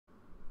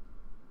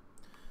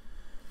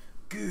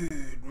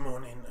Good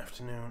morning,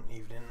 afternoon,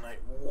 evening, night,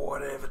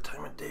 whatever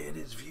time of day it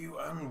is for you,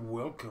 and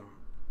welcome.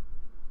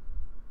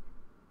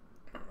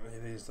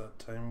 It is that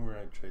time where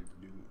I try to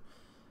do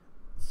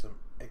some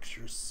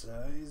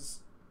exercise.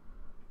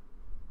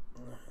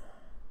 Right.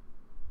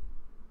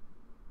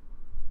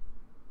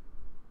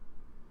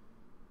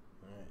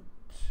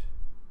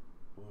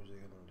 What was I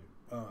gonna do?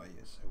 Ah,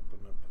 yes,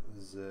 open up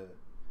the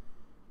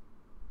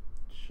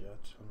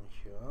chat on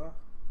here.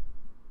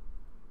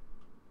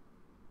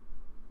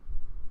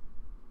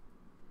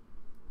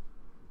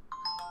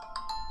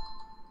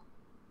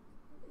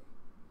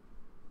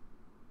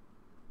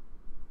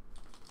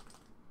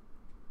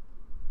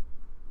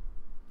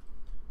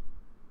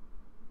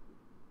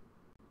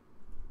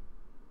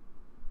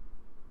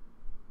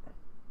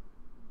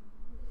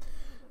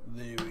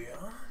 There we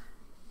are.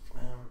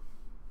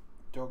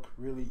 Dog,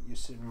 really, you're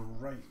sitting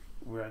right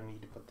where I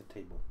need to put the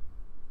table.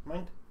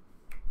 Mind?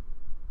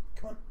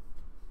 Come on.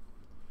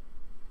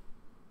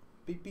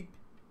 Beep, beep.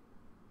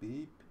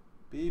 Beep,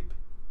 beep.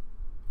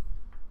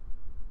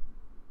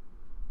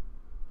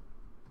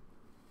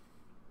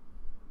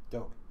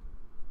 Dog.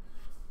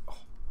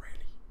 Oh,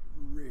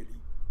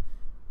 really?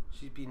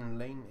 She's been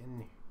laying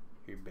in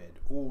her bed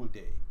all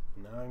day.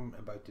 Now I'm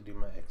about to do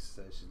my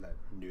exercise. She's like,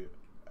 no,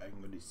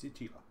 I'm going to sit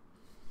here.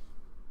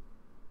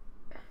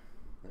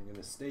 I'm going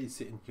to stay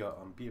sitting here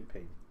and be a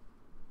pain.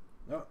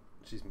 Oh,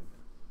 she's moving.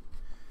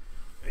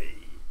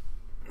 Hey.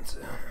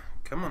 So,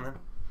 come on then.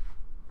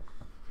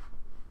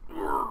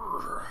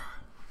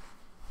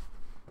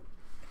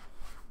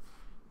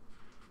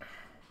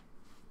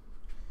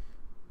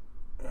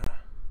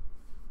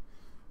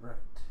 Right.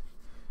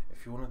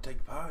 If you want to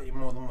take part, you're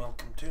more than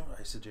welcome to.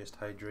 I suggest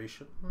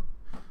hydration,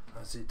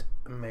 as it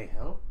may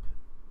help.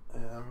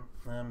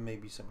 And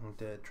maybe something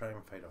to try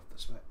and fight off the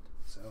sweat.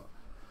 So,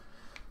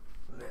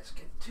 let's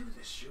get to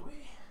this, shall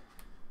we?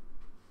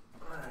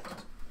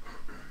 Right.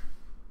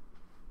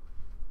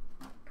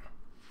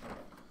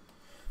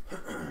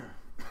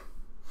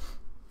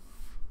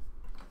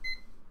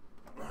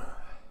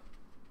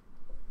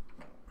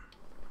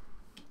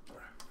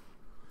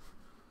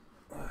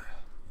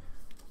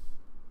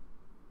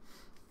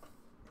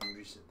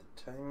 Reset the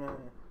timer.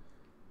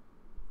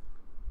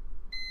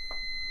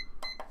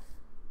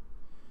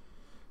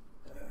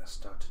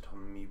 Started on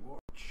me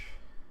watch.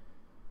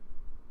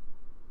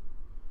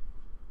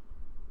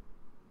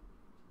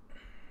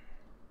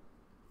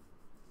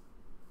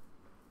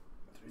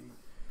 3,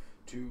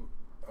 2,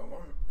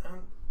 1,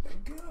 and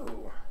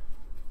go.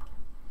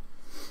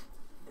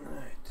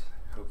 Right.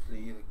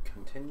 Hopefully it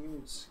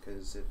continues,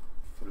 because it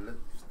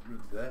flipped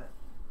through there.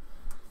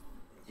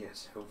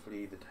 Yes,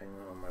 hopefully the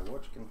timer on my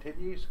watch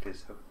continues,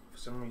 because for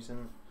some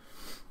reason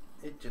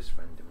it just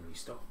randomly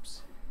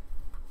stops.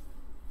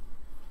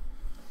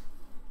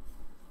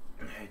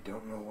 I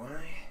don't know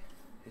why,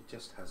 it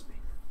just has been.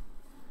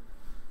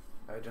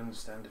 I'd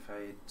understand if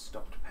I had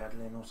stopped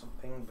paddling or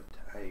something, but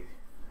I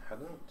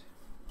hadn't.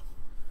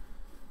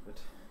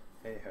 But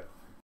hey ho.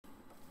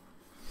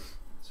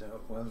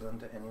 So well done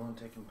to anyone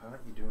taking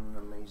part. You're doing an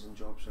amazing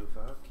job so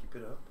far. Keep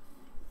it up.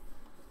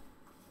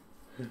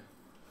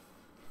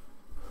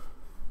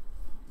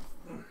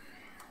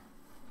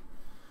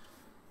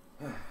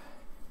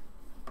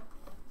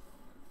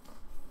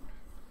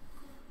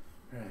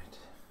 Right.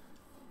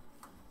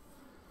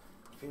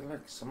 I feel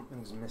like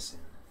something's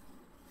missing,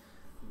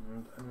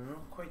 and I'm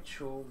not quite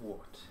sure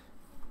what.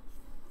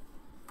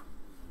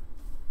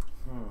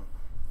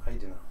 I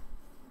don't know.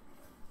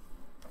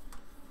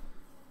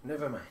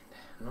 Never mind.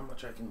 Not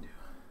much I can do.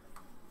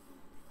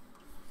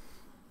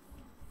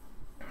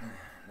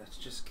 Let's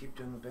just keep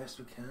doing the best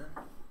we can.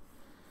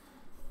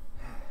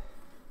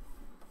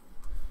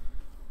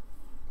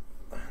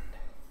 I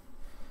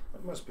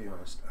must be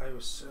honest, I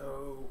was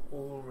so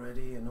all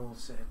ready and all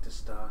set to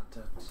start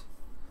at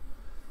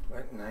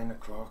like 9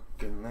 o'clock,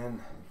 and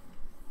then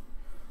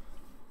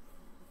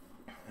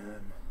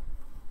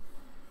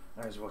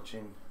I was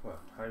watching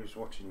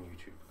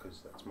YouTube,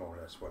 because that's more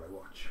or less what I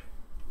watch.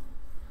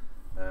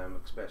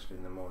 Especially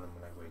in the morning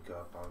when I wake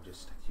up, I'll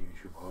just stick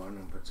YouTube on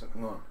and put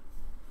something on.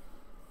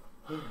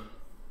 Oh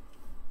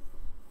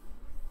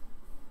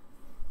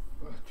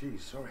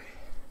geez, sorry.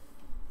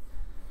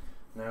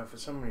 Now for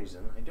some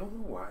reason, I don't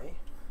know why,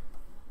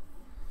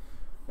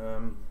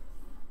 I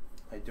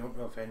don't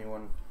know if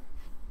anyone,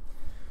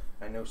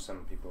 I know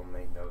some people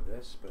may know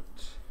this, but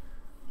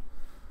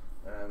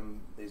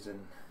there's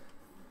an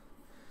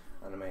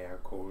anime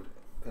out called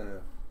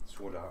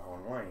Sword Art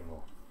Online,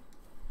 or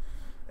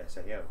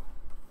SAO.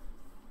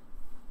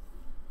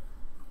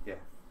 Yeah,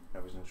 I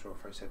wasn't sure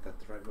if I said that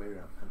the right way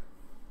around then.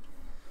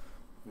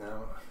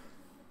 Now,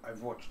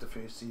 I've watched the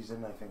first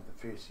season. I think the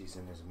first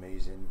season is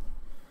amazing.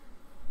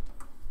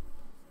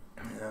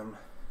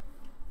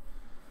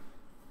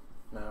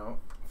 Now,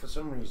 for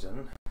some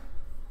reason,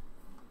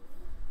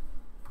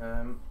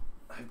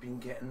 I've been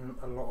getting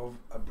a lot of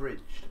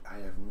abridged. I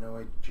have no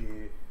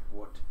idea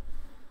what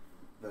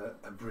the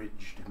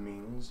abridged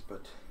means,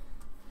 but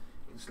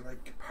it's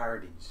like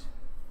parodies.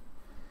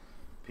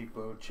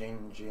 People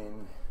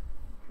changing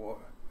what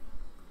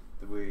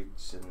the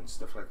words and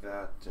stuff like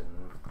that,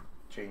 and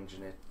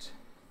changing it.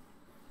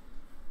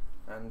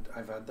 And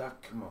I've had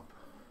that come up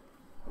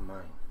on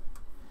mine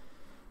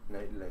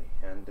lately,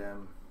 and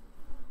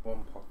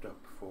one popped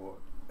up for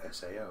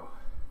SAO,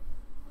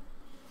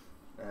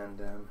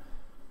 and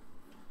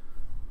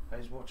I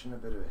was watching a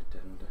bit of it,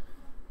 and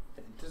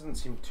it doesn't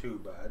seem too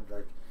bad.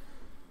 Like,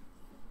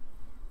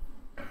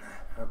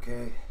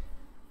 okay,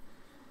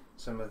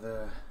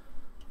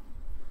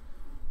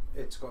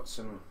 it's got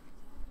some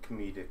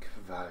comedic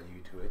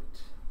value to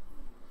it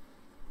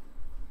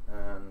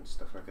and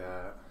stuff like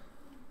that.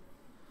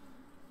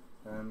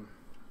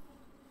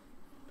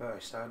 But I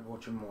started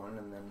watching one,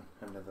 and then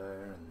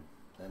another, and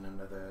then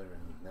another,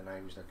 and then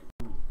I was like,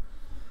 ooh,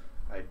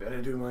 I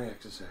better do my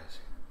exercise.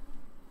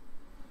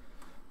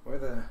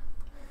 Whether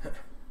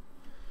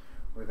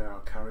I'll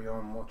carry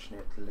on watching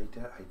it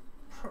later, I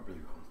probably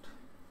won't.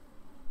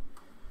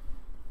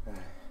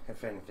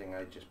 If anything,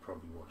 I just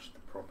probably watch the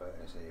proper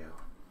SAO.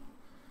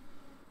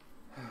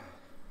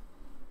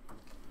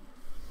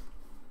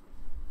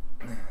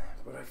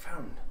 But I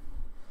found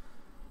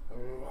a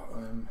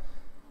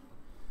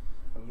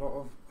lot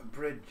of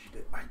abridged.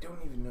 I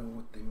don't even know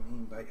what they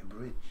mean by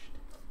abridged.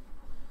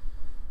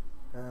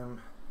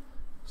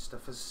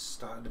 Stuff has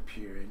started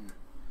appearing.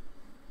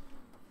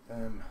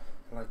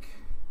 Like,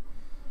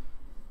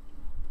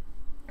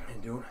 I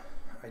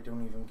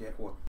don't even get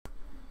what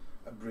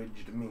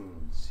abridged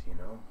means, you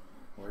know,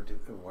 why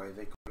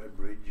they call it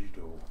abridged,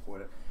 or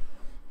what.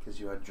 Because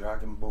you had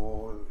Dragon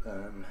Ball.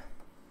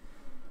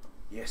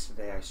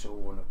 Yesterday I saw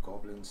one of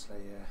Goblin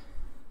Slayer,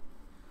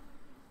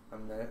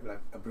 and they're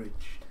like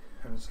abridged,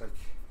 and it's like,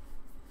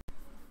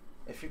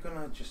 if you're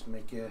gonna just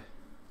make a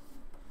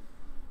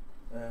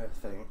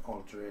thing,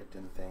 alter it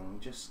and thing,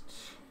 just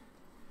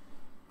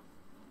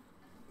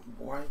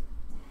why?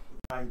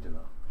 I don't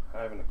know.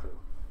 I haven't a clue.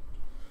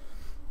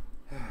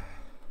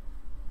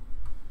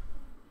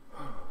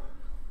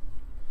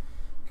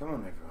 Come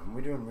on, everyone,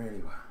 we're doing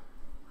really well.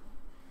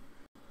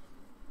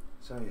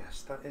 So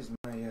yes, that is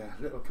my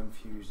little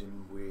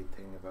confusing, weird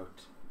thing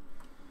about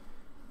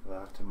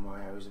that, and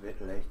why I was a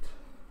bit late.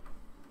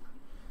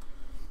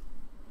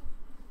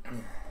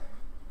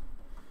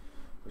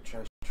 Which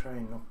I try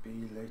and not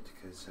be late,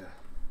 because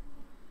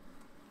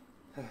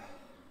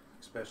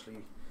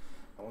especially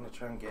I want to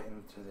try and get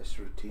into this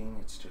routine.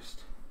 It's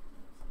just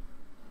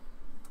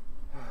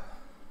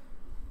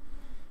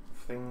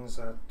things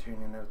are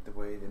turning out the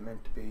way they're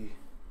meant to be.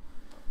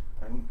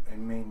 I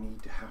may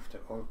need to have to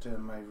alter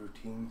my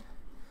routine.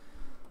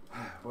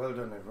 Well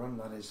done, everyone,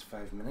 that is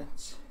 5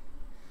 minutes.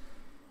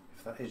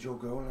 If that is your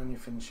goal and you're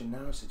finishing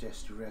now, I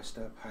suggest you rest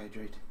up,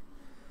 hydrate,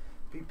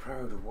 be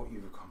proud of what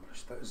you've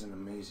accomplished. That is an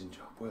amazing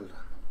job, well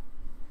done.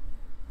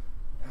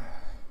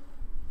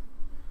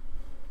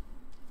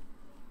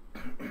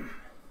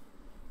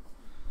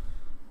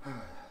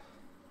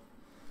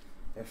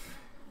 If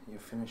you're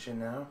finishing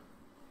now,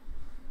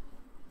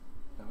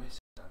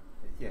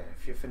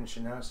 if you're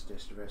finishing now, I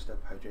suggest you rest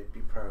up, hydrate,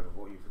 be proud of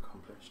what you've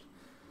accomplished.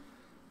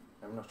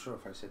 I'm not sure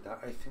if I said that.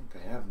 I think I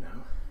have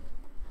now.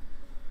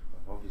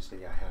 Well,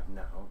 obviously I have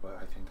now, but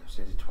I think I've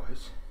said it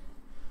twice.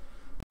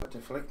 But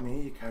if, like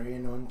me, you're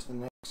carrying on to the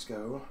next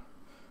goal,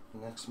 the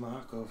next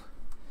mark of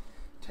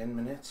 10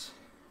 minutes,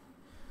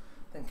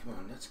 then come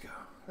on, let's go.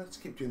 Let's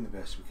keep doing the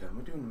best we can.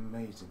 We're doing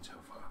amazing so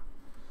far.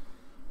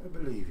 I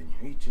believe in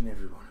you, each and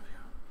every one of you.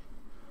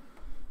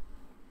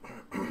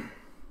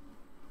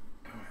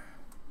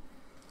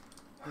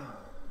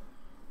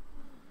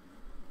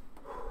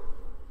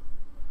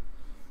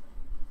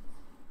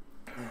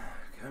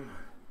 Come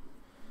on,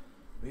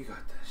 we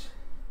got this.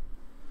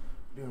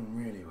 We're doing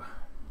really well.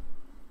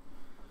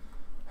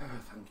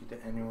 Thank you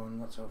to anyone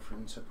that's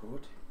offering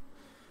support.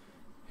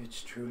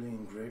 It's truly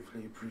and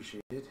gratefully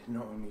appreciated.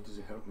 Not only does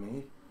it help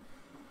me,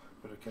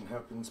 but it can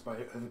help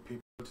inspire other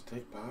people to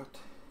take part.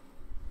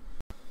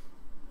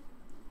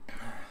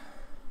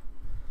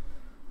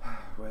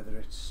 Whether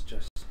it's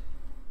just,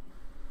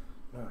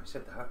 no, I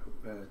said that,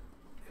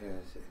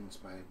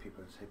 inspire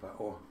people to take part,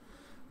 or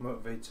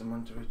motivate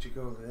someone to reach a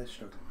goal that they're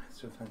struggling with,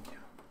 so thank you.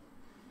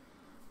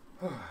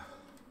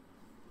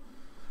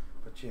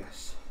 But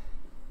yes,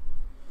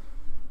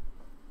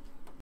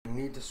 I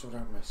need to sort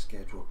out my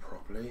schedule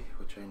properly,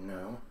 which I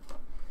know,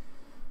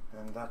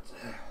 and that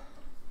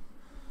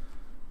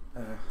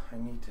I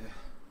need to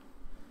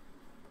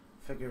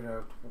figure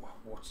out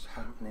what's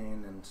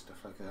happening and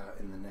stuff like that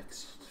in the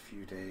next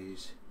few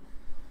days.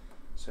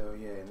 So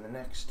yeah, in the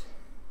next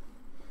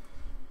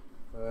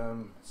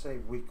say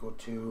week or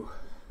two,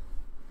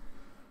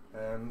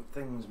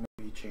 things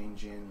may be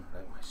changing,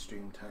 like my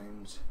stream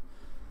times,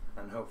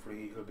 and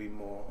hopefully it'll be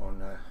more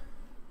on a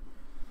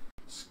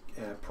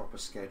proper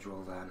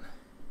schedule than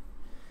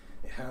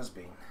it has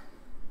been.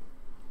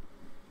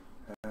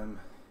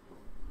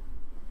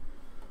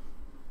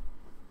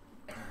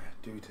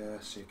 Due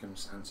to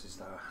circumstances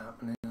that are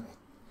happening.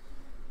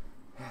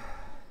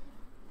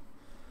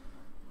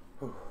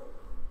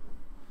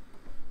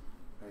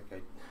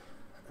 Like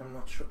I'm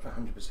not sure,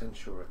 100%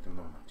 sure at the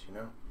moment, you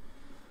know.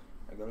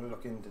 I gotta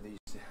look into these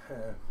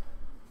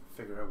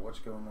figure out what's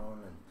going on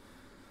and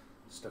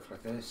stuff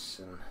like this,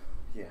 and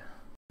yeah.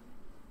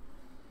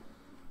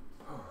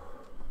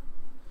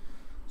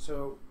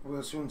 So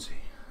we'll soon see.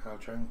 I'll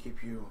try and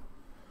keep you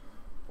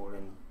all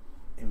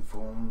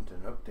informed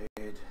and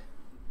updated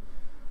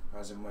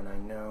as and when I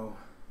know.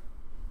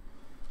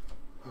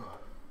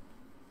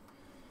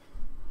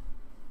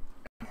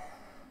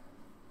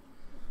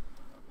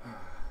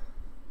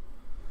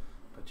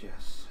 But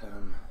yes,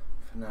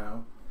 for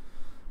now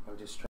I'll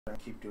just try and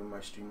keep doing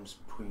my streams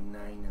between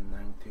 9 and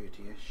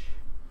 9:30ish.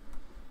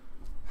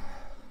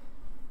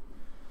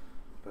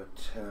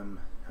 But I'm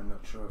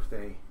not sure if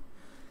they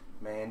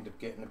may end up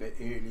getting a bit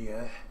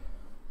earlier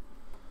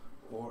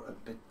or a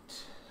bit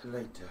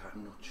later.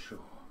 I'm not sure.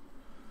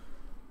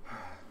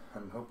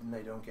 I'm hoping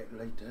they don't get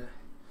later.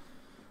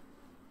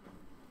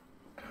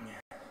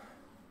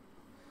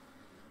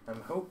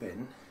 I'm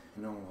hoping,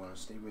 in all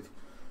honesty, with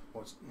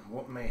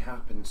what may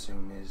happen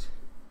soon is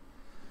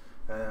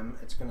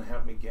it's going to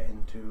help me get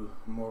into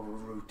more of a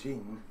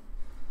routine,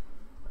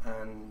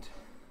 and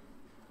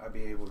I'll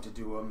be able to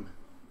do them,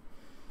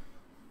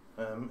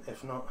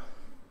 if not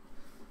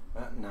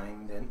at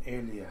 9, then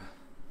earlier,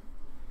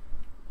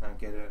 and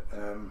get it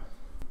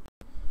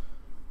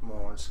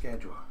more on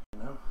schedule, you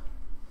know.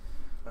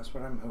 That's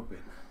what I'm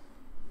hoping.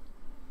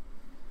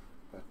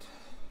 But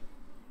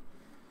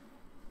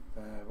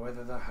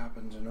whether that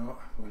happens or not,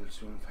 we'll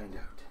soon find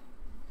out.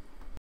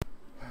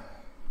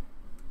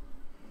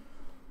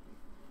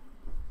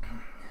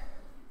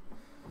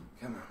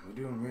 Come on, we're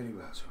doing really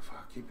well so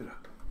far. Keep it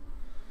up.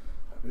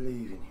 I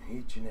believe in you,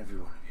 each and every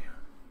one of you.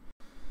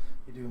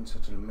 You're doing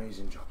such an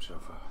amazing job so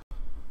far.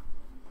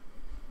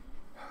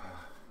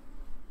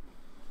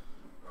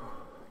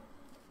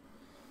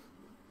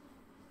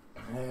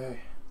 I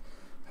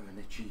have an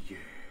itchy ear.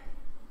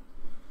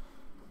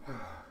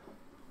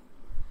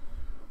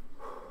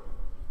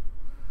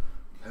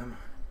 Come on.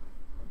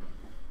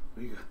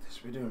 We got this.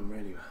 We're doing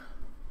really well.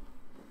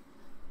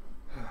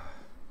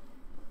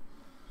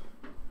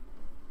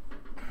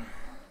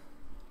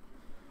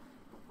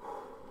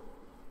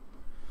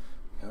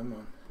 Come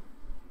on.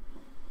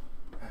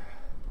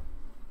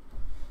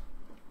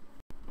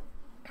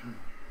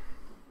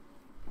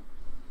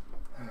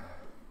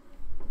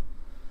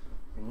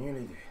 We're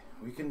nearly there.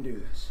 We can do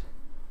this.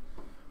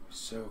 We're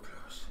so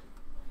close.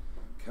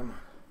 Come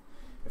on.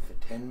 If the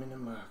 10-minute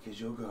mark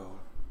is your goal,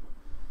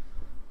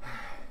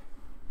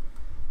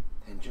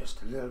 then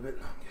just a little bit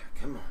longer.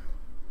 Come on.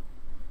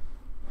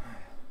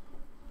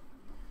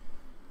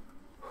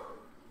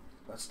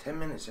 That's 10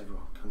 minutes,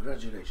 everyone.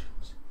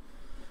 Congratulations.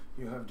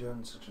 You have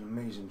done such an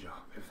amazing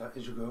job. If that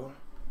is your goal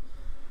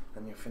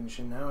and you're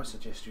finishing now, I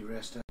suggest you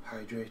rest up,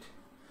 hydrate,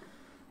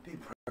 be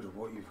proud of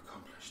what you've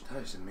accomplished.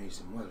 That is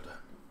amazing. Well done.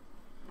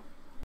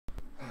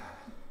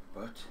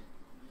 But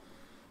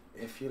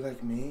if you're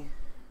like me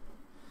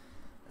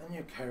and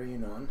you're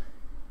carrying on,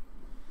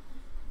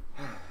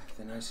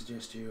 then I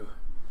suggest you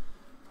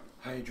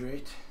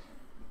hydrate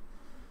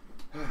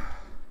and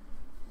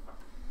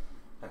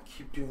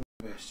keep doing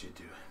the best you're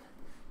doing,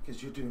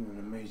 because you're doing an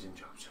amazing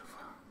job so far.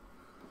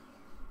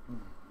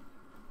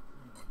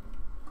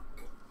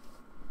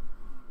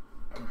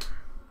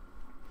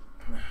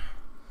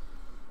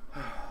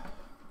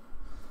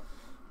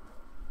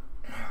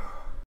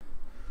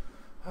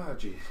 Oh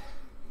geez,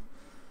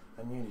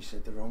 I nearly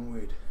said the wrong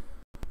word.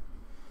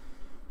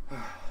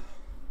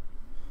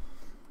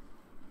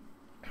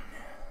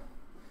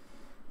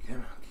 Come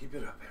on, keep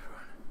it up,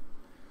 everyone.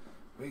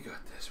 We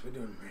got this. We're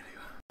doing really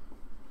well.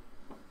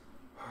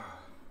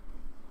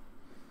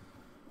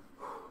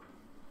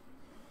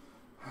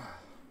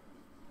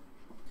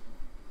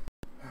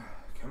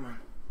 Come on.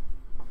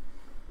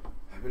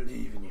 I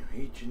believe in you,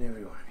 each and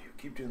every one of you.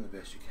 Keep doing the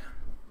best you can.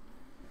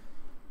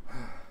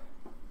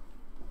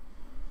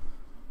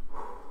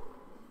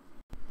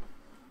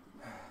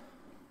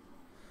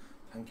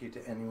 Thank you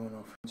to anyone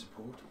offering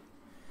support.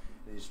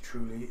 It is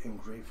truly and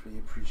gratefully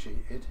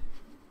appreciated.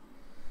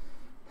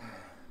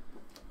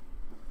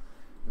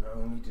 Not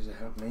only does it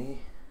help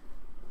me,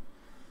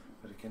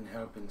 but it can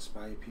help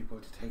inspire people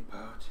to take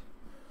part,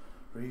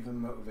 or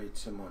even motivate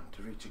someone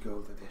to reach a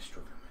goal that they're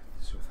struggling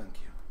with. So thank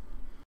you.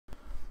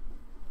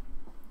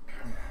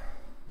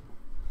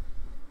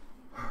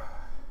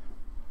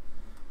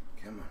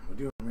 Come on, we're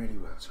doing really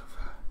well so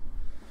far.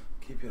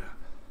 Keep it up.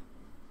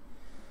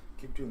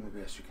 Keep doing the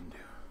best you can do.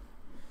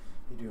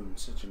 You're doing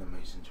such an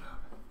amazing job.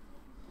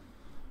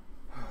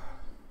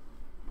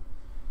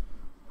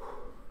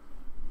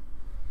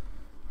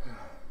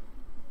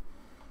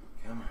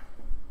 Come on.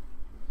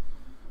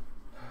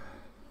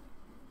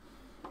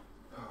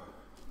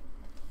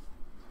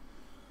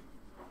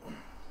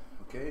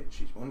 Okay,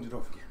 she's wandered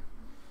off again.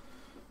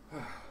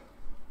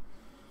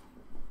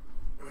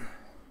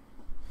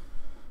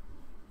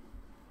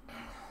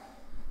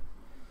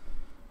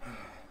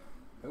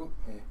 Oh,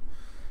 yeah,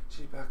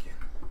 she's back in.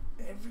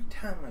 Every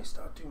time I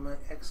start doing my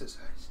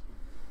exercise,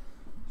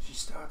 she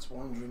starts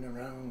wandering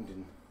around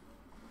and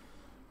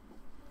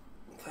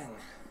thing.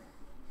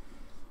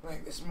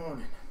 Like this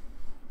morning,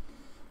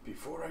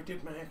 before I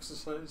did my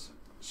exercise,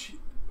 she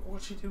all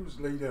she do was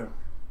lay down.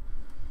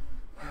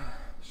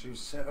 She was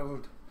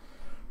settled,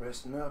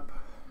 resting up.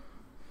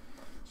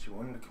 She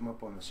wanted to come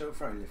up on the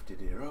sofa. I lifted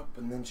her up,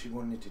 and then she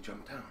wanted to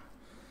jump down.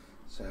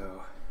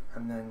 So,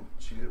 and then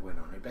she went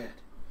on her bed.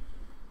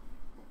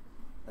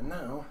 And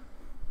now,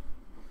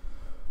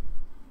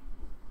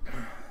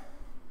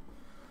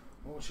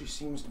 all she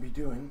seems to be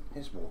doing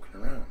is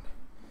walking around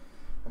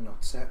and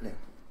not settling.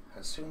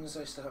 As soon as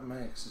I start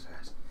my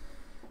exercise,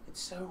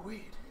 it's so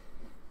weird.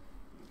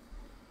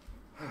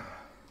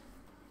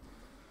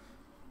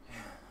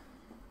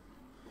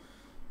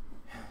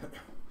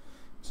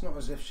 It's not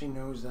as if she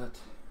knows that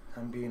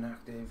I'm being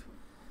active,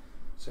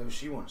 so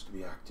she wants to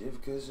be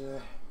active, because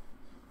I'm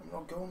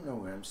not going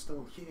nowhere. I'm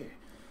still here.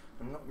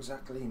 I'm not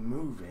exactly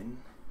moving.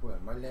 Well,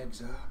 my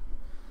legs are.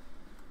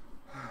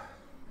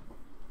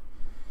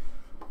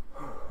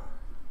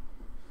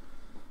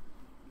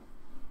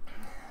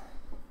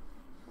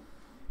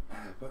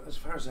 But as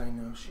far as I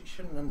know, she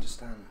shouldn't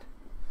understand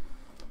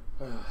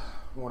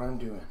what I'm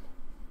doing.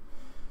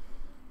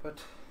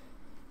 But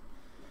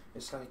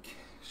it's like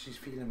she's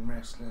feeling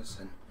restless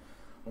and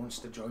wants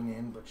to join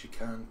in, but she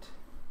can't.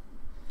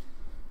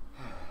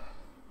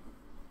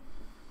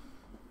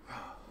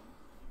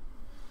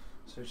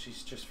 So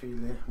she's just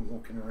feeling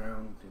walking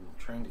around and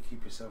trying to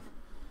keep herself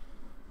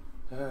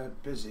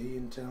busy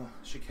until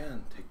she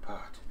can take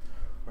part,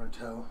 or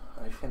until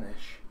I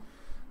finish,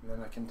 and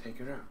then I can take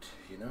her out,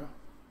 you know?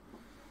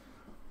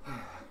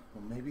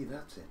 Well, maybe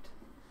that's it.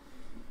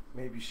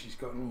 Maybe she's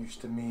gotten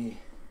used to me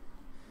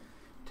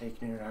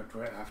taking her out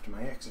right after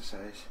my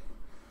exercise,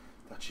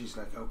 that she's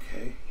like,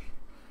 okay,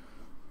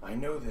 I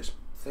know this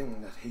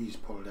thing that he's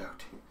pulled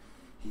out.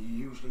 He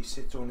usually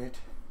sits on it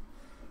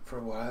for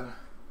a while,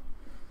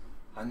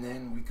 and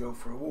then we go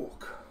for a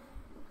walk.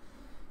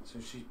 So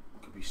she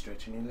could be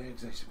stretching her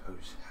legs, I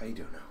suppose. I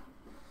don't know.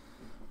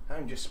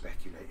 I'm just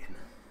speculating.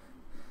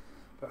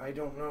 But I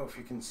don't know if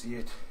you can see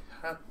it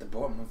at the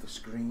bottom of the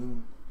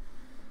screen.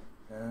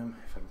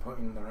 If I'm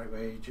pointing the right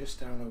way,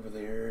 just down over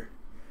there.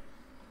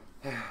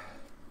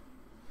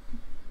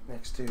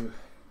 Next to,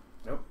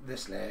 nope,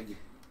 this leg.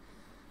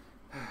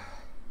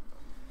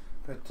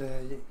 But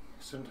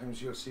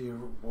sometimes you'll see her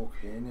walk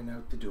in and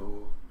out the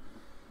door.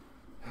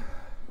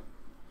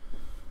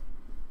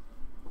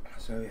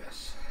 So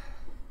yes,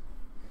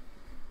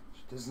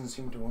 she doesn't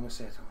seem to want to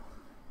settle.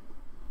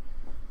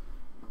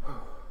 Come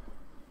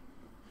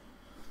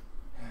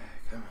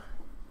on,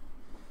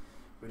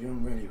 we're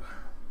doing really well.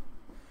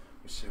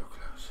 We're so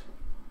close.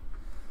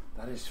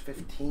 That is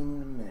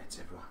 15 minutes,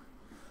 everyone.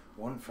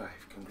 1-5,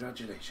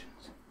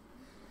 congratulations.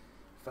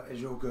 If that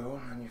is your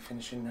goal and you're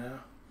finishing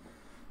now,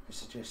 I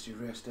suggest you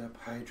rest up,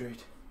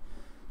 hydrate,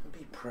 and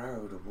be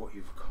proud of what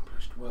you've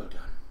accomplished. Well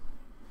done.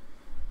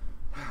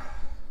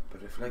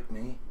 But if, like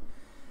me,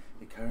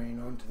 you're carrying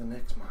on to the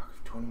next mark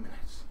of 20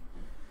 minutes,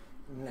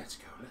 then let's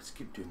go. Let's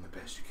keep doing the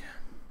best you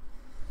can.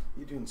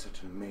 You're doing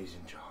such an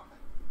amazing job.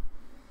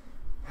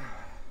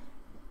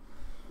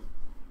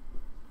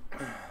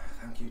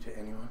 Thank you to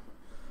anyone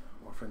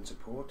offering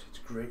support. It's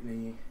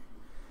greatly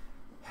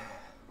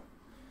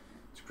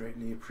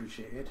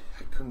appreciated.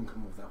 I couldn't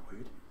come up with that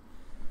word.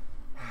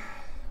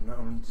 Not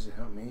only does it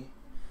help me,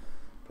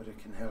 but it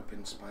can help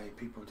inspire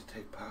people to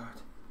take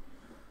part,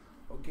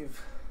 or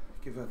give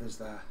others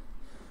that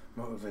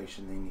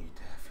motivation they need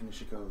to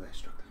finish a goal they're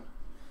struggling.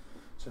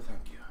 So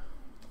thank you.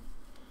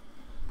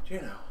 Do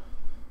you know,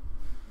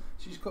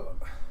 she's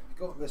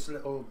got this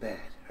little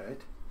bed,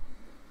 right?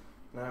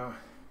 Now,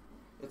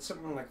 it's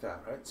something like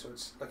that, right? So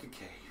it's like a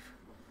cave.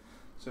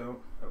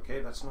 So,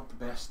 okay, that's not the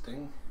best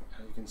thing,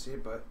 how you can see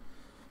it, but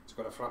it's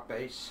got a flat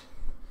base,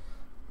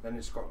 then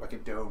it's got like a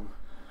dome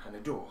and a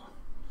door,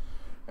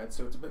 right?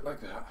 So it's a bit like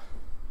that,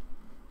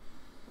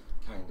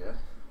 kinda,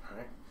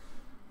 right?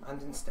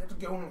 And instead of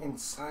going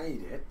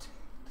inside it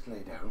to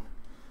lay down,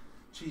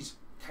 she's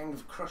kind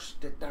of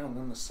crushed it down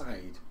on the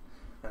side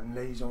and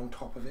lays on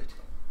top of it.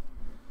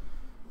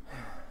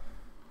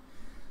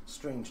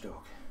 Strange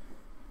dog.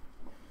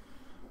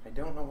 I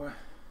don't know why.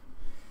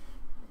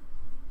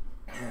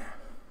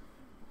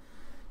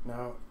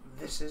 Now,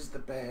 this is the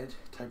bed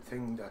type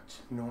thing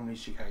that normally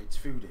she hides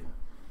food in.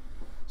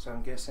 So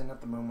I'm guessing at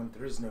the moment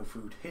there is no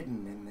food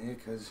hidden in there,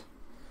 because,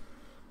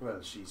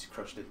 well, she's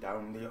crushed it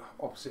down the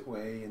opposite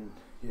way, and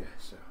yeah,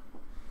 so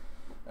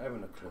I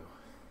haven't a clue.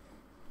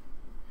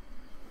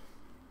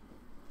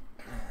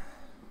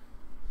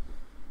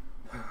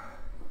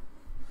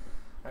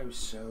 I was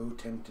so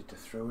tempted to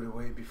throw it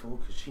away before,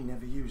 because she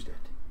never used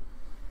it.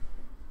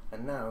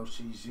 And now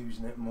she's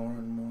using it more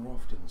and more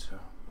often, so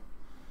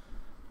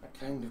I'm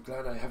kind of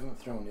glad I haven't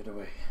thrown it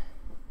away.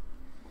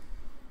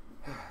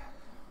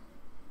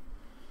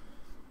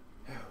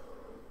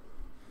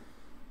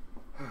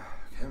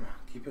 Come on,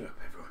 keep it up,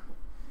 everyone.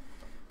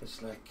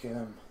 It's like,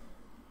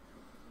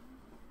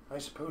 I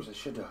suppose I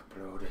should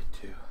upload it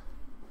to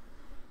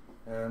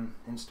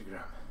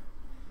Instagram.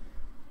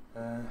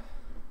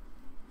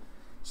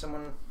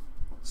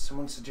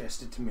 Someone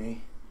suggested to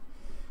me,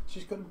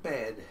 she's got a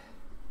bed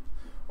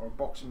or a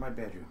box in my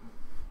bedroom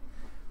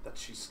that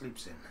she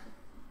sleeps in,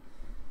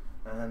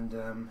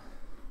 and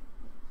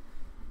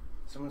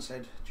someone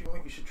said, do you know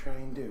what you should try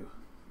and do?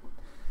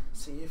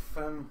 See if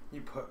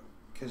you put,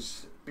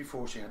 because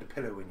before she had a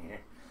pillow in here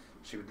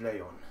she would lay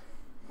on.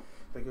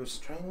 They goes,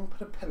 try and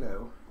put a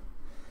pillow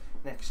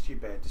next to your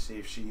bed to see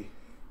if she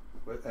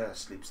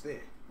sleeps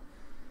there,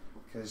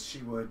 because she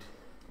would,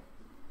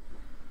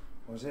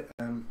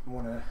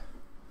 wanna,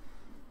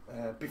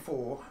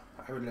 before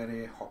I would let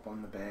her hop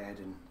on the bed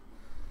and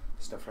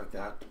stuff like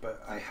that,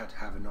 but I had to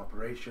have an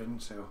operation,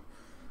 so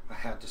I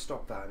had to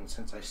stop that, and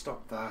since I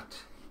stopped that,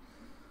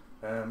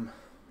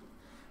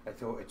 I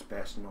thought it's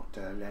best not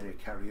to let her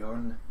carry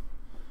on.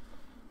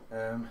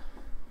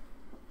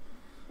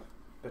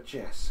 But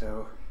yes,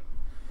 so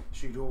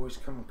she'd always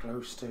come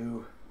close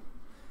to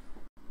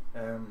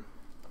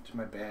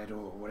my bed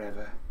or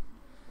whatever.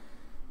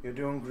 You're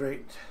doing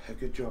great, a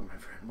good job, my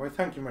friend. Why,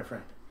 thank you, my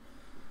friend.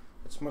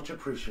 It's much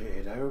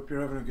appreciated. I hope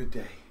you're having a good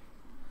day.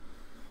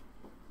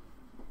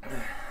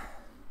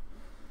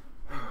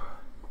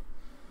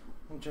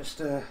 I'm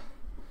just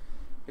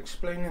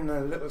explaining a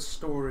little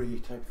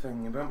story type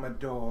thing about my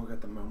dog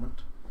at the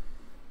moment,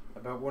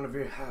 about one of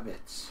her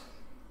habits.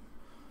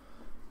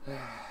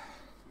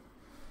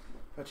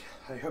 But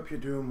I hope you're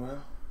doing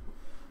well.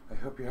 I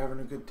hope you're having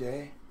a good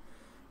day,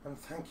 and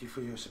thank you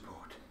for your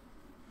support.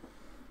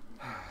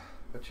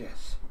 But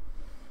yes,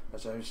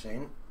 as I was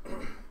saying,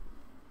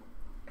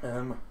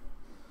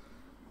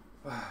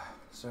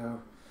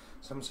 so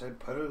some said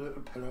put a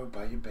little pillow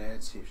by your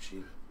bed, see if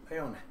she'll lay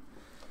on it.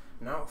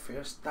 Now at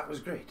first that was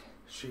great.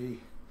 She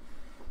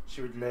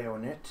would lay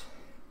on it.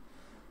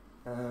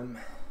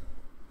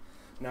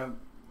 Now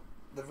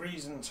the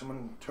reason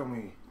someone told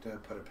me to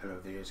put a pillow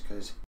there is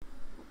because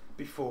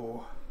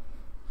before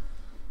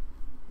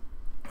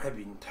I've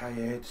been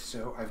tired,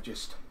 so I've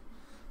just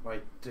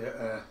like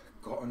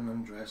gotten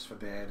undressed for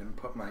bed and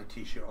put my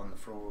t-shirt on the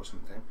floor or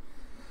something,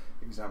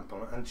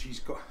 example, and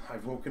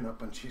I've woken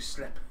up and she's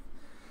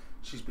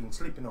been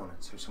sleeping on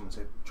it, so someone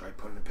said try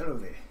putting a pillow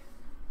there,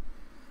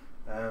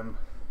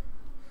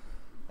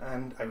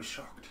 and I was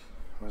shocked.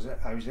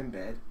 I was in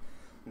bed,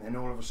 and then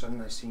all of a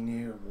sudden I seen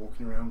her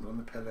walking around on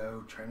the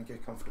pillow trying to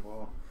get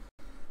comfortable,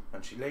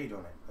 and she laid on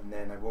it, and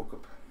then I woke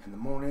up in the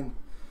morning,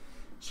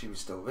 she was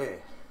still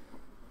there,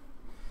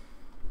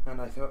 and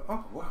I thought,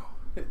 oh wow,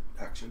 it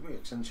actually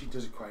works, and she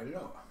does it quite a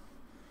lot.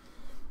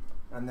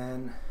 And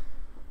then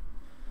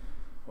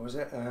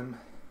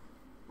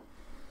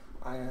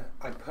I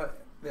put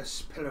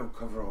this pillow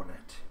cover on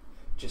it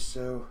just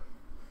so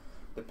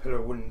the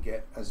pillow wouldn't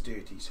get as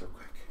dirty so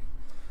quick.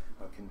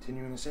 I'll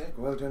continue in a sec.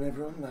 Well done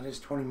everyone, that is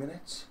 20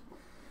 minutes.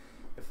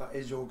 If that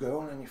is your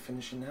goal and you're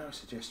finishing now, I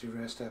suggest you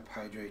rest up,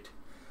 hydrate,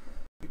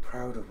 be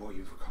proud of what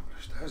you've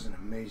accomplished. That was an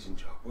amazing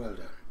job, well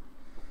done.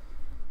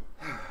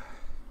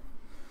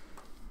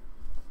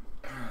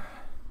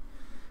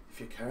 If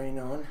you're carrying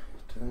on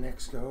to the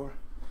next goal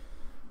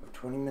of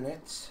 20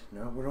 minutes,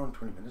 no, we're on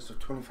 20 minutes, so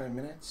 25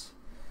 minutes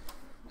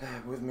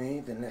with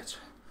me, then let's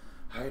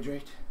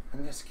hydrate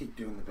and let's keep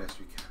doing the best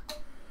we can.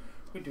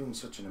 We're doing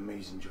such an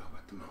amazing job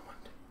at the moment.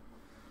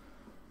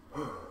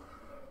 Oh,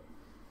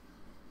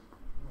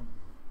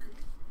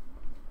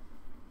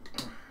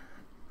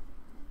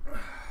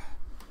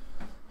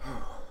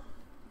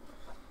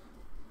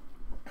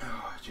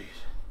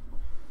 jeez.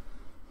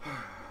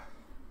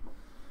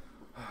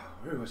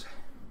 Where was I?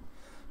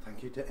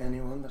 Thank you to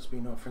anyone that's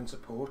been offering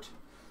support,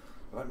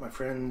 like my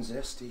friend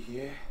Zesty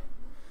here.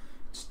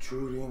 It's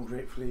truly and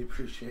gratefully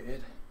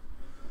appreciated.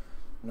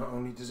 Not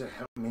only does it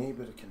help me,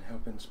 but it can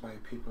help inspire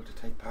people to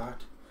take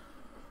part,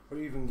 or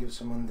even give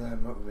someone the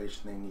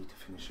motivation they need to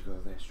finish a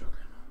goal they're struggling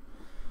on.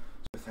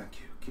 So thank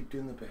you. Keep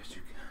doing the best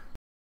you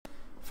can.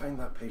 Find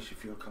that pace you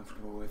feel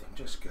comfortable with and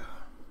just go.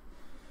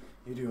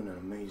 You're doing an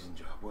amazing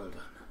job. Well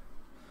done.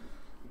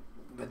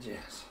 But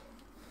yes,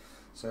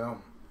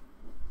 so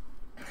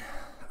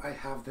I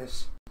have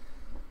this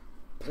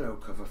pillow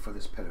cover for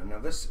this pillow. Now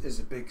this is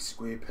a big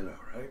square pillow,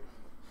 right?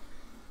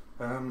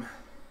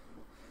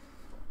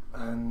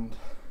 And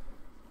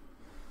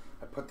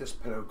I put this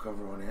pillow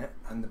cover on it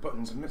and the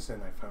buttons are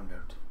missing, I found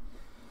out.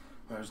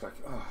 I was like,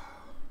 oh,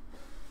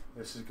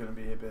 this is going to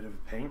be a bit of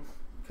a pain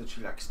because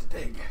she likes to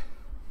dig.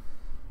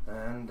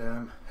 And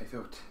I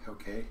thought,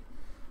 okay,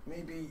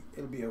 maybe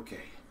it'll be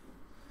okay.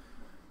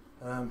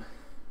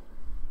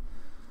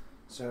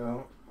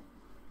 So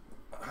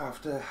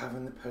after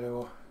having the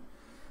pillow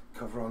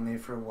cover on there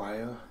for a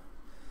while,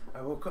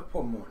 I woke up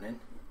one morning.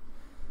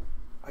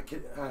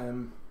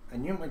 I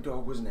knew my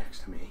dog was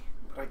next to me,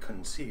 but I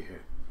couldn't see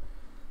her.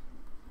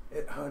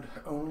 It had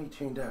only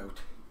turned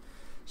out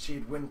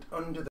she'd went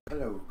under the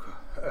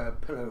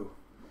pillow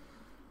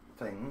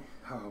thing,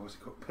 what's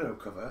it called, pillow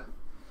cover,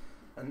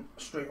 and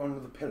straight under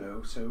the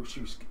pillow, so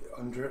she was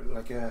under it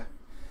like a,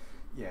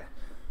 yeah.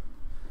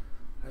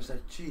 I was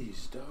like,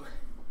 geez, dog.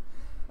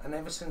 And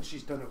ever since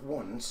she's done it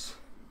once,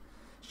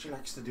 she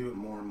likes to do it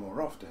more and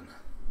more often.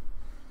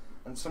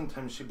 And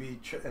sometimes she'd be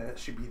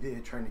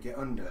there trying to get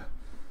under,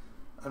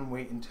 and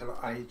wait until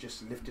I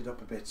just lift it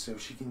up a bit so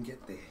she can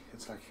get there.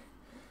 It's like,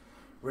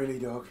 really,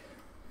 dog?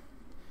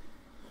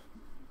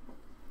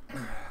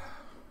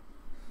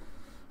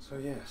 So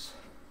yes,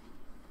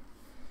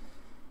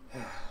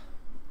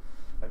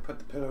 I put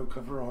the pillow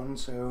cover on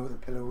so the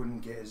pillow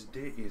wouldn't get as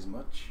dirty as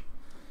much,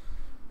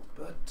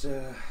 but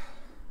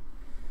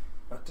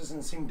that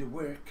doesn't seem to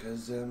work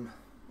because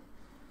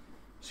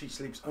she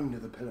sleeps under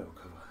the pillow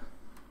cover,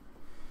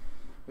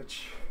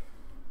 which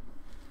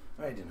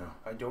I don't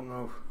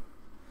know.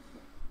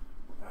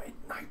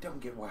 I don't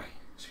get why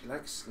she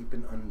likes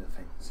sleeping under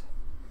things.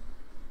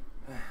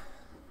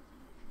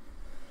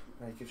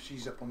 Like if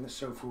she's up on the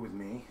sofa with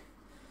me,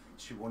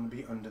 she wouldn't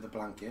be under the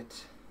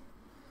blanket,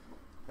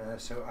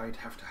 so I'd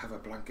have to have a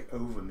blanket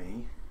over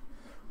me,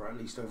 or at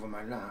least over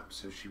my lap,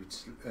 so she would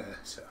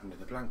sit under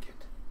the blanket.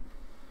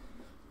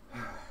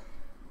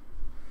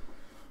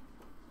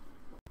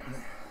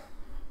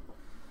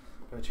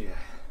 But yeah,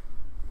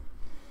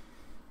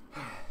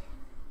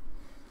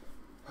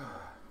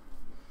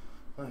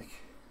 like,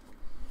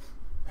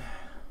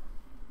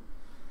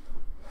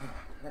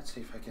 let's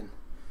see if I can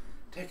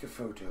take a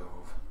photo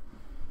of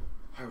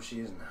how she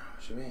is now,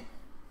 shall we?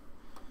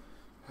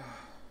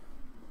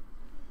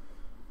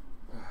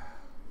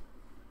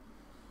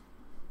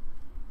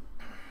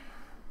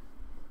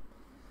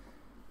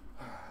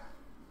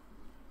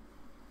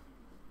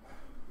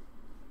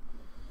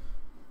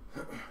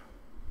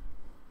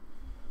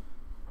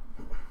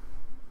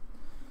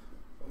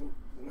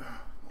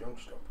 Don't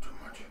stop too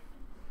much.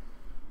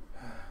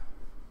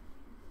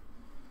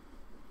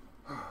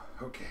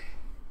 Okay.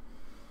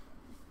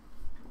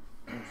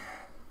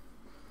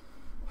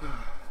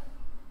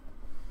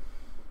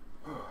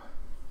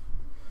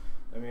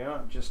 There we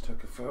are, just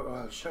took a photo.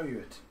 I'll show you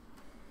it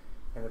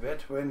in a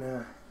bit when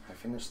I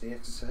finish the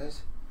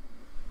exercise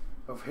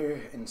of her.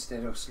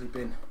 Instead of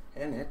sleeping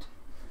in it,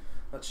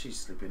 that she's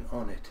sleeping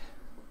on it.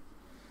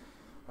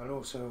 I'll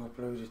also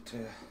upload it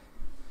to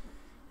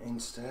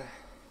Insta.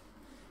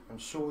 I'm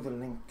sure the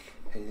link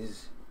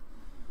is,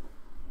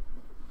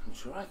 I'm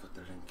sure I got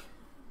the link.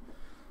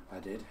 I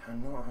did,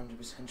 I'm not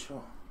 100%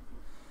 sure.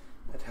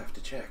 I'd have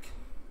to check.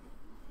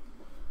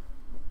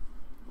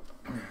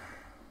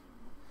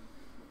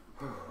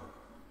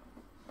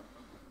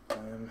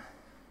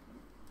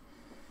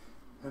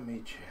 Let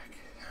me check,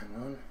 hang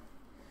on.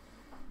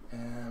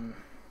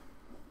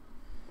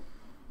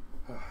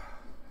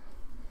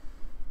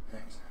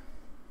 Next.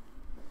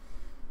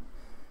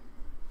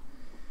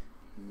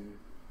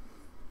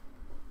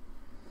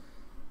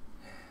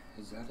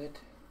 Is that it?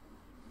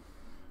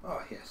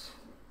 Oh yes,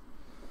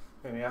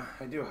 there we are,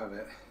 I do have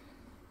it.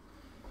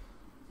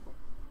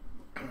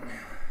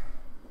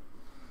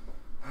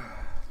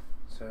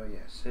 So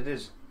yes, it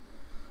is.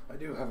 I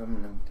do have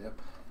them linked up.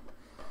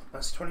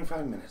 That's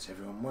 25 minutes,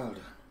 everyone, well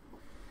done.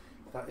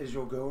 If that is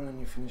your goal and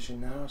you're finishing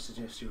now, I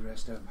suggest you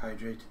rest up,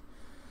 hydrate.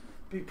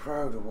 Be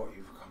proud of what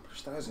you've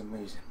accomplished. That is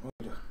amazing, well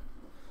done.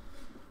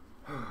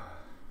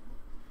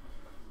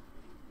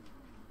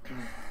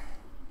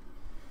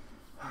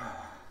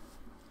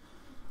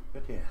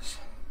 But yes,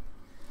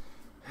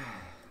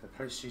 the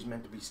place she's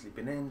meant to be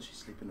sleeping in, she's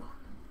sleeping on.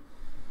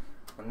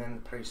 And then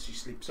the place she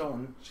sleeps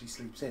on, she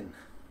sleeps in.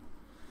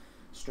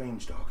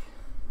 Strange dog.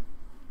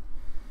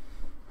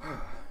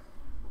 Oh,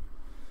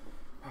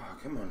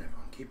 come on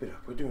everyone, keep it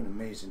up. We're doing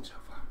amazing so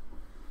far.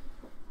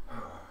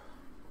 Oh,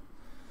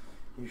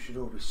 you should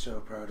all be so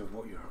proud of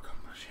what you're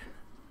accomplishing.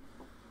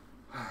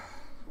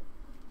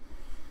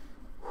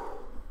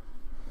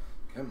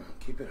 Come on,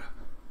 keep it up.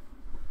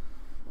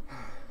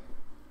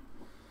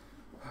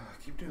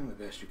 Keep doing the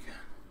best you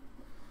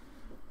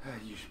can.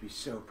 You should be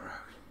so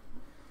proud.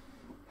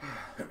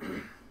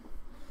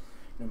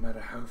 No matter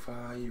how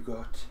far you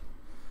got,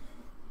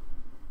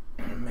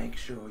 make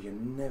sure you're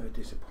never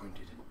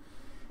disappointed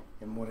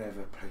in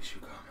whatever place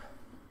you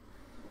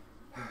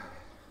come.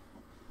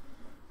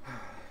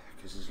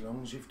 Because as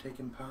long as you've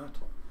taken part,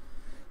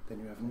 then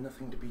you have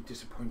nothing to be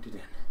disappointed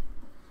in.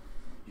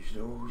 You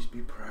should always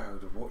be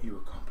proud of what you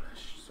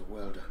accomplished, so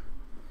well done.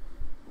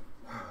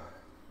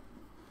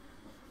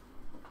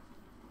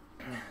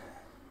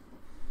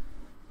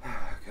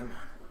 Come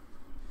on,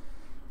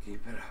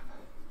 keep it up.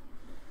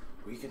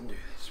 We can do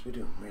this, we're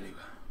doing really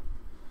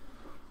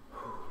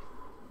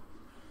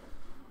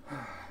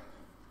well.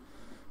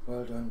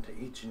 Well done to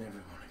each and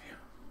every one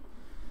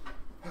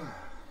of you.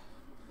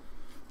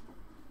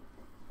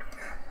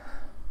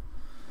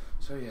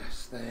 So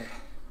yes,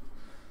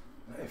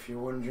 if you're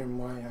wondering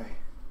why I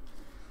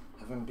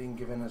haven't been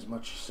given as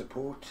much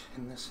support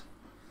in this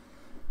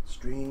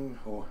stream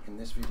or in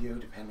this video,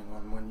 depending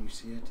on when you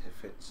see it,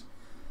 if it's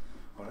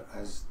on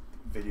as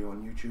video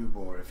on YouTube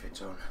or if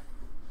it's on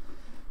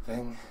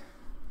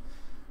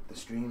the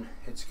stream,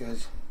 it's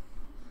because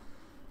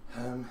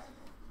I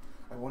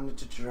wanted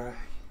to try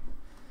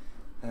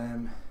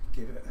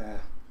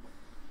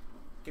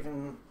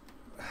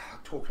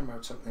talking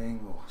about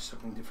something or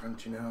something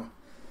different, you know,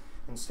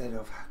 instead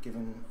of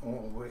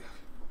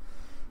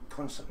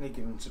constantly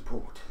giving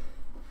support,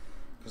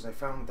 because I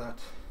found that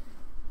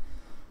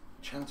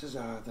chances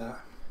are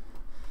that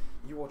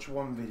you watch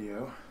one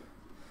video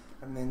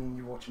and then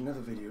you watch another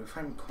video. If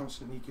I'm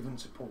constantly giving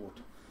support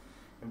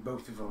in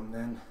both of them,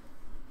 then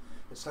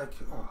it's like,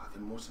 oh,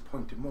 then what's the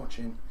point in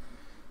watching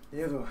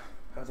the other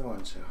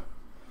one? So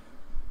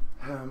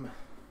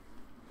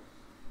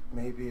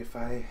maybe if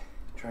I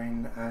try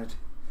and add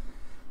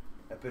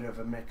a bit of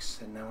a mix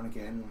and now and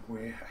again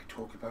where I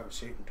talk about a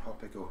certain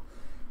topic or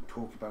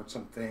talk about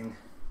something,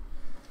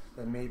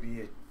 then maybe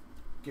it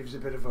gives a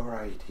bit of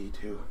variety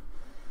to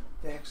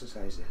the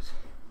exercises,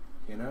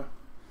 you know?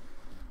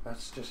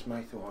 That's just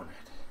my thought on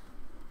it.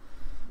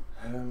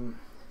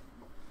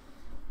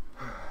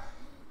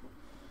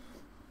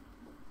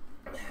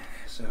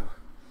 So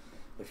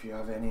if you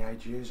have any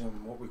ideas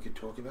on what we could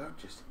talk about,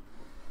 just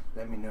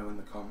let me know in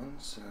the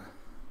comments,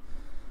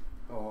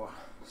 or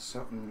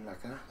something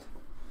like that.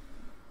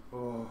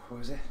 Or what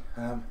was it?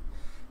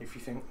 If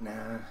you think,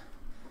 nah,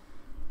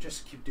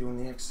 just keep doing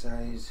the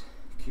exercise,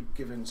 keep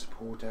giving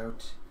support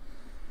out,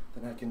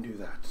 then I can do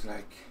that.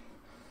 Like,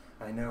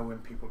 I know when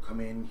people come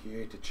in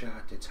here to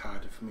chat, it's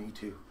harder for me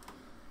to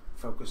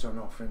focus on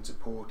offering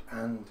support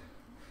and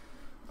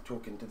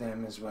talking to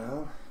them as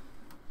well,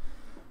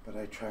 but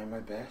I try my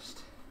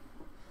best.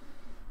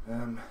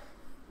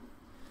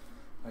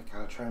 Like,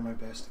 I'll try my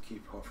best to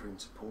keep offering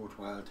support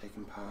while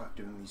taking part,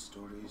 doing these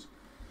stories.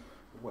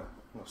 Well,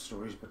 not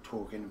stories, but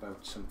talking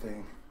about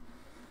something.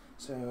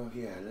 So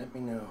yeah, let me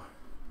know.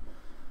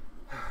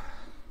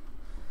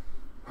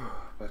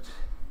 But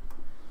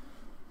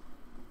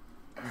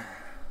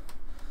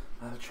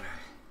I'll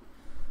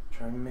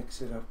try and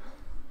mix it up,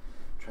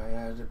 try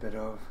add a bit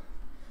of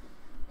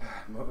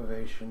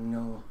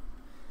motivational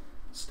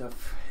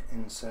stuff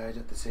inside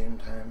at the same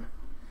time,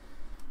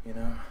 you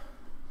know.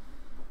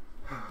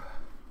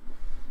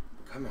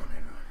 Come on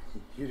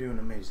everyone, you're doing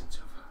amazing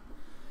so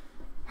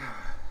far.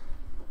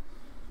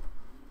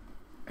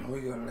 And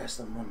we got less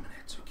than 1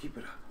 minute, so keep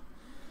it up,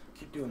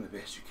 keep doing the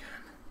best you can.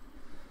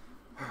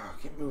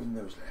 Keep moving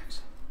those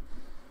legs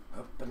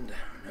up and down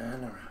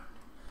and around.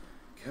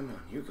 Come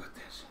on, you got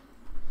this.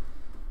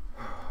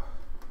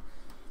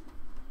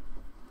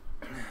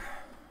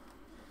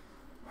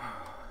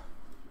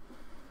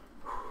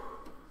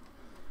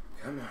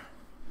 Come on,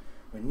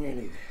 we're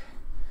nearly there.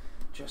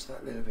 Just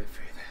that little bit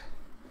further.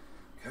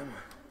 Come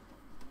on.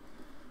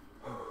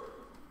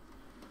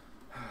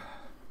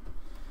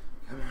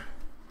 Come on.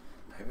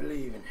 I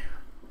believe in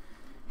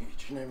you.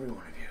 Each and every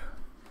one of you.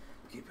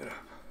 Keep it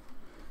up.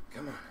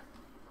 Come on.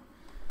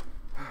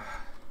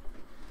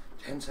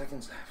 10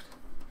 seconds left.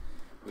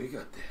 We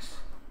got this.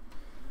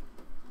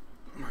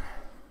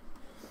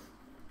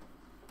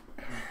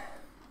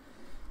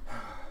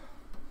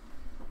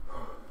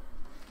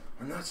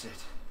 And that's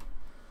it.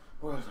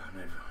 Well done,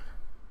 everyone.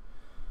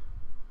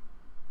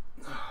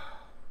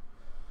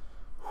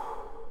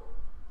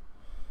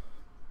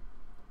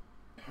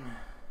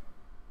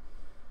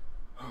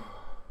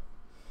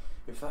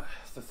 If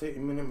the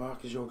 30-minute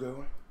mark is your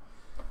goal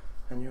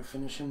and you're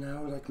finishing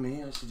now like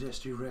me, I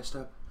suggest you rest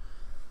up,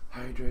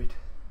 hydrate,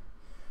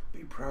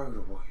 be proud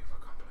of what you've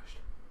accomplished.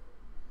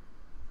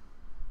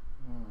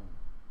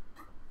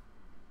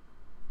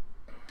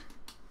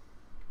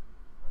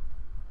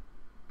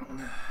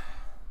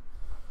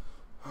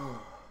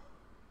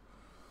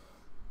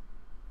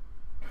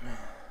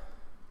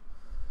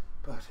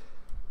 But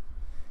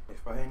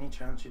if by any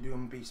chance you're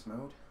doing beast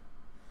mode,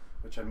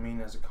 which I mean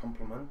as a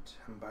compliment,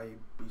 and by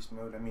beast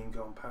mode I mean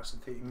going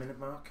past the 30-minute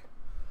mark,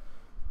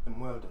 then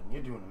well done,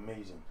 you're doing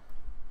amazing.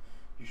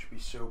 You should be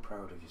so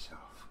proud of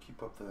yourself.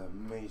 Keep up the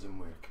amazing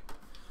work.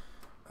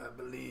 I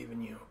believe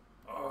in you.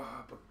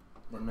 But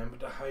remember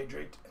to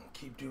hydrate and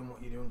keep doing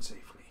what you're doing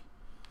safely.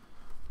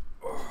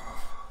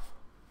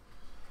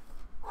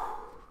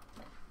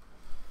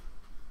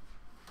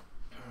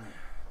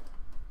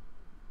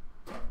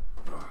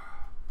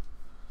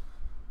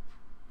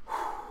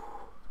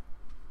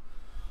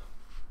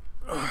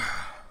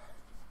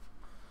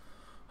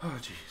 Oh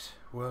jeez,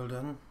 well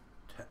done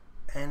to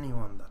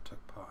anyone that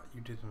took part. You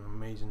did an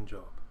amazing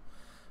job.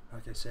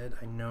 Like I said,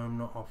 I know I'm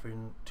not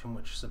offering too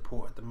much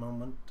support at the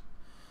moment.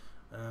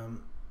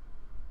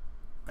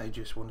 I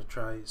just want to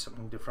try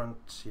something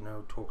different, you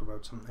know, talk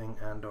about something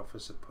and offer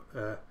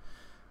support,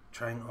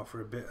 try and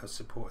offer a bit of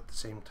support at the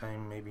same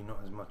time, maybe not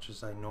as much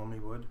as I normally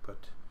would,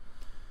 but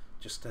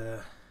just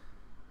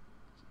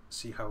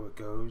see how it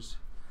goes,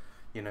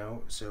 you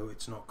know, so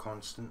it's not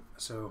constant.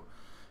 So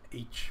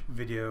each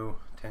video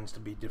tends to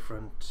be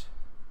different,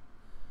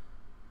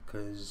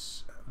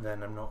 because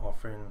then I'm not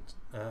offering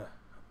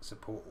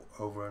support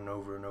over and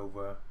over and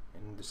over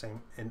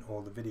in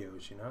all the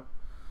videos, you know.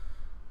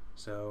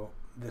 So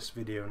this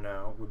video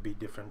now would be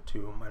different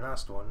to my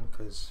last one,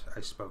 because I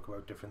spoke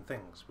about different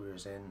things,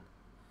 whereas in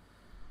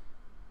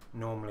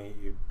normally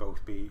you'd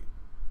both be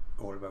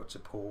all about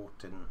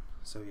support. And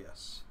so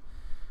yes,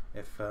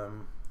 if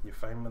you're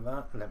fine with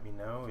that, let me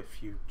know.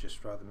 If you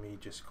just rather me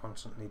just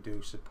constantly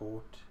do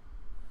support,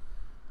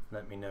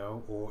 let me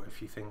know. Or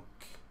if you think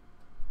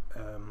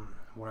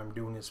what I'm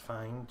doing is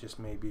fine, just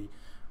maybe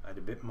add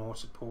a bit more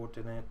support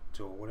in it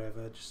or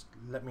whatever, just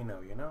let me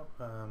know, you know.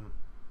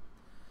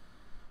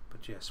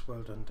 But yes,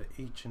 well done to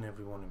each and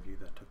every one of you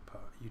that took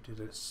part. You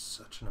did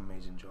such an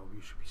amazing job. You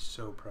should be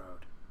so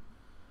proud.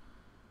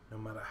 No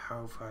matter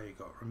how far you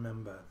got,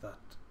 remember that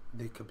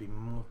there could be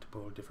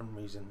multiple different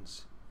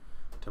reasons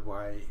to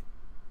why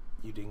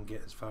you didn't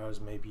get as far as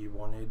maybe you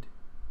wanted.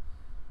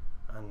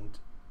 And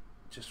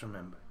just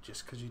remember,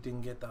 just because you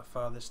didn't get that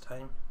far this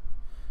time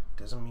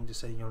doesn't mean to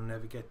say you'll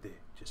never get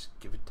there. Just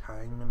give it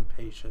time and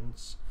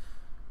patience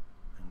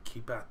and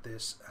keep at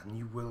this, and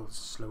you will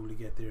slowly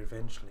get there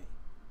eventually.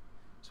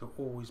 So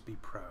always be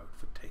proud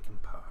for taking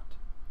part,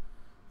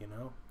 you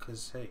know,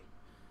 because hey,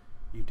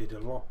 you did a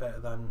lot better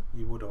than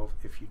you would have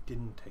if you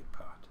didn't take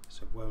part.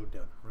 So well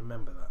done,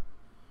 remember that.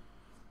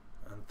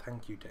 And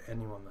thank you to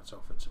anyone that's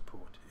offered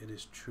support. It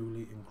is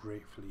truly and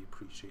gratefully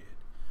appreciated.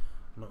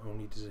 Not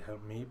only does it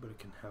help me, but it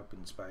can help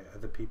inspire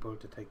other people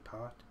to take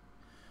part,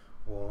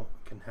 or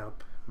it can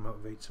help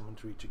motivate someone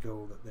to reach a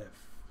goal that they're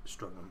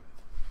struggling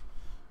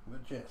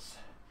with. But yes,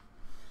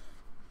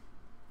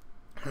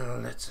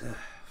 let's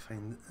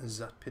find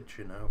that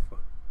picture now for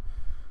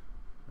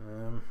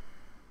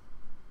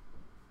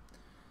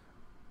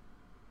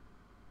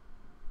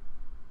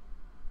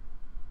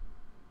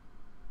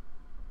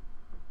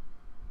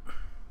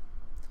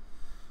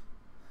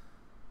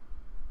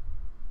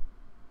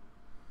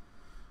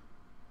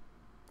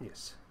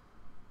yes,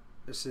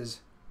 this is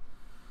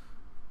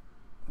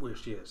where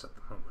she is at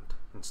the moment.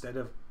 Instead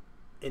of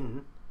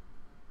in,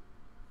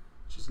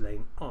 she's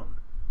laying on.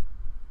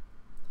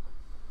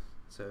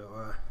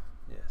 So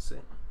yeah, see.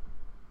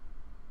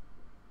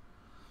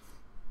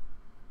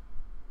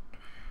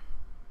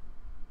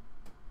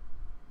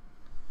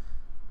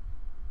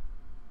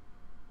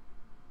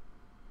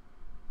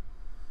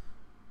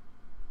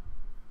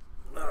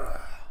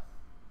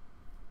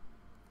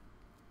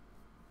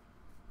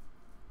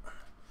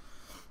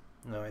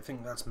 No, I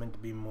think that's meant to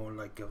be more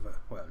like of a,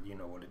 well, you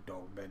know what a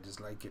dog bed is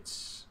like,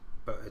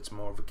 but it's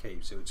more of a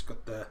cave. So it's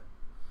got the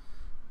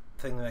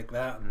thing like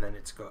that, and then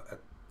it's got a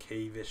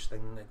cave-ish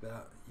thing like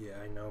that. Yeah,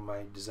 I know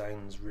my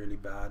design's really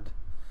bad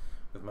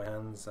with my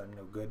hands, I'm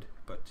no good,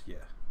 but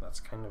yeah,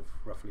 that's kind of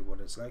roughly what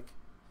it's like.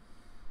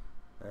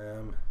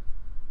 And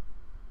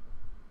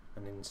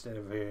instead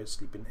of her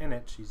sleeping in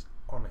it, she's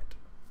on it.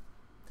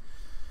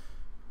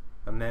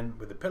 And then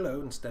with a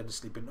pillow, instead of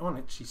sleeping on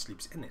it, she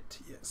sleeps in it.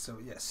 Yeah, so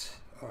yes.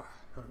 Oh,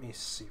 let me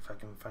see if I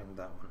can find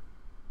that one.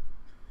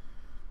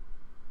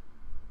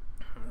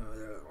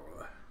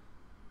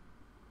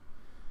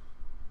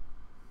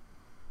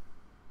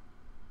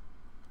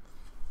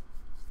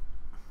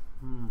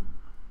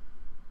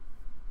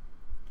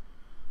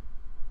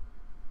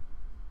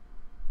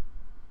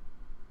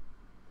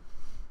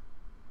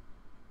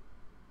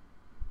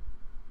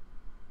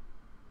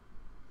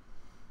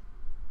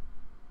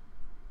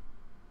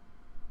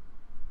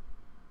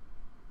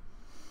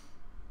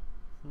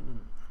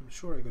 I'm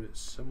sure I got it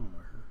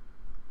somewhere.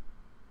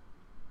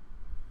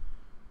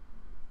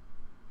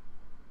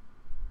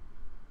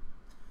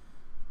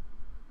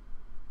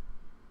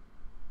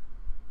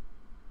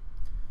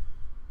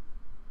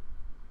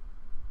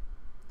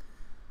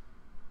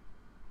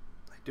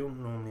 I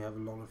don't normally have a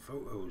lot of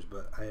photos,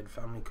 but I had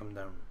family come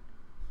down,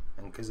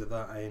 and because of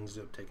that I ended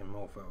up taking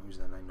more photos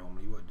than I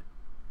normally would.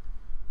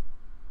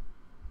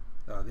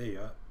 Ah, there you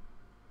are.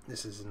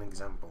 This is an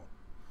example.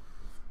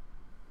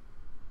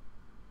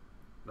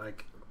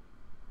 Like,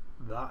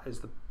 that's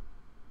the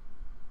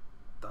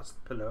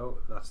pillow,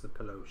 that's the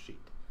pillow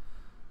sheet,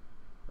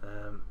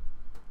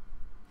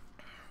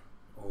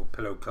 or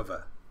pillow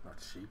cover,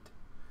 not sheet.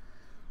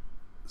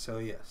 So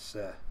yes,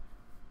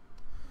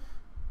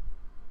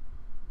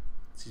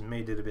 she's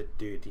made it a bit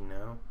dirty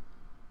now.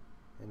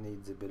 It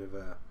needs a bit of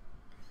a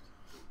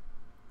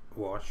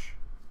wash,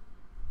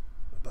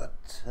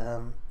 but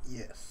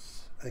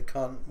yes, I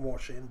can't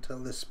wash it until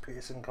this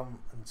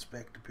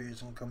inspector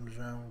person comes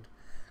round,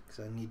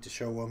 because I need to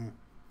show them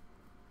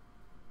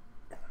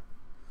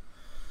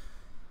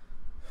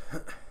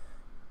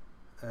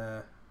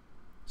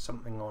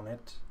something on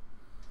it,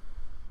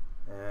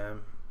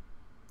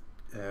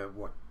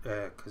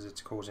 because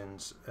it's causing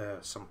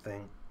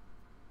something.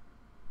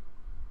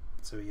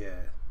 So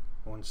yeah,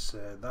 once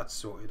that's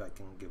sorted, I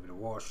can give it a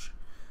wash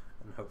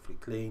and hopefully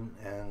clean,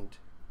 and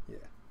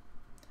yeah.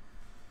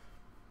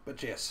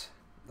 But yes,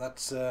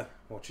 that's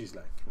what she's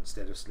like.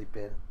 Instead of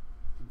sleeping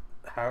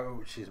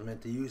how she's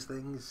meant to use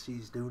things,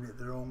 she's doing it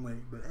the wrong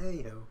way. But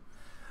hey ho,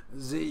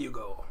 there you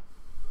go.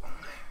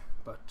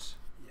 But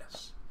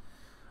yes,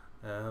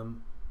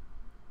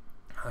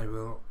 I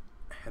will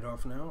head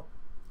off now.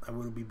 I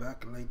will be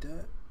back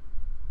later.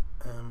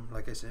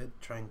 Like I said,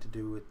 trying to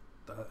do it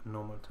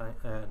normal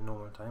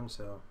time.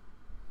 So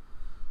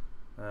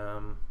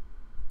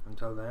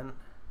until then,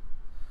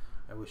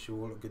 I wish you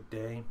all a good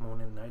day,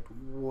 morning, night,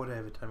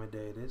 whatever time of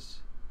day it is.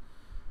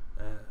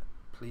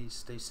 Please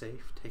stay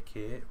safe, take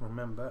care,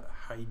 remember,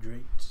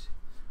 hydrate,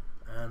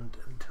 and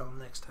until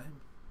next time,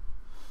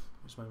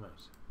 where's my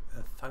mouse?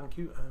 Thank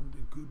you and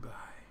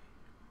goodbye.